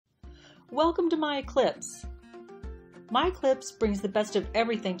Welcome to MyEclipse. MyEclipse brings the best of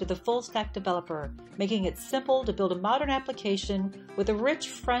everything to the full-stack developer, making it simple to build a modern application with a rich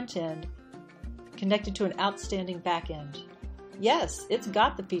front end connected to an outstanding back end. Yes, it's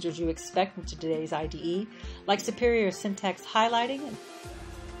got the features you expect from today's IDE, like superior syntax highlighting,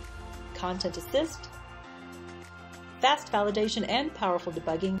 content assist, fast validation, and powerful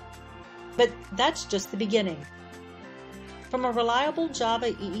debugging. But that's just the beginning. From a reliable Java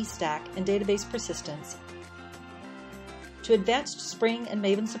IDE stack and database persistence to advanced Spring and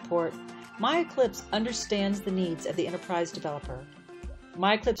Maven support, MyEclipse understands the needs of the enterprise developer.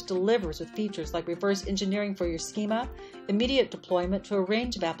 MyEclipse delivers with features like reverse engineering for your schema, immediate deployment to a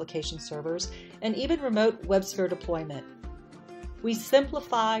range of application servers, and even remote WebSphere deployment. We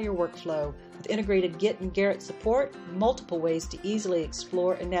simplify your workflow with integrated Git and Gerrit support, multiple ways to easily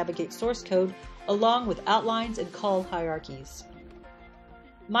explore and navigate source code, along with outlines and call hierarchies.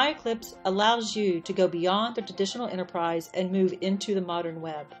 MyEclipse allows you to go beyond the traditional enterprise and move into the modern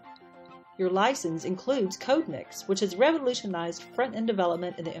web. Your license includes CodeMix, which has revolutionized front-end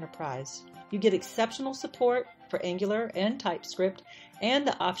development in the enterprise. You get exceptional support for Angular and TypeScript, and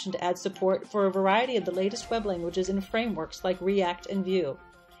the option to add support for a variety of the latest web languages and frameworks like React and Vue.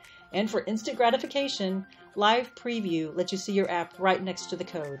 And for instant gratification, Live Preview lets you see your app right next to the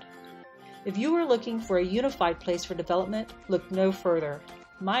code. If you are looking for a unified place for development, look no further.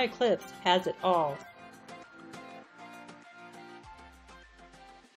 MyEclipse has it all.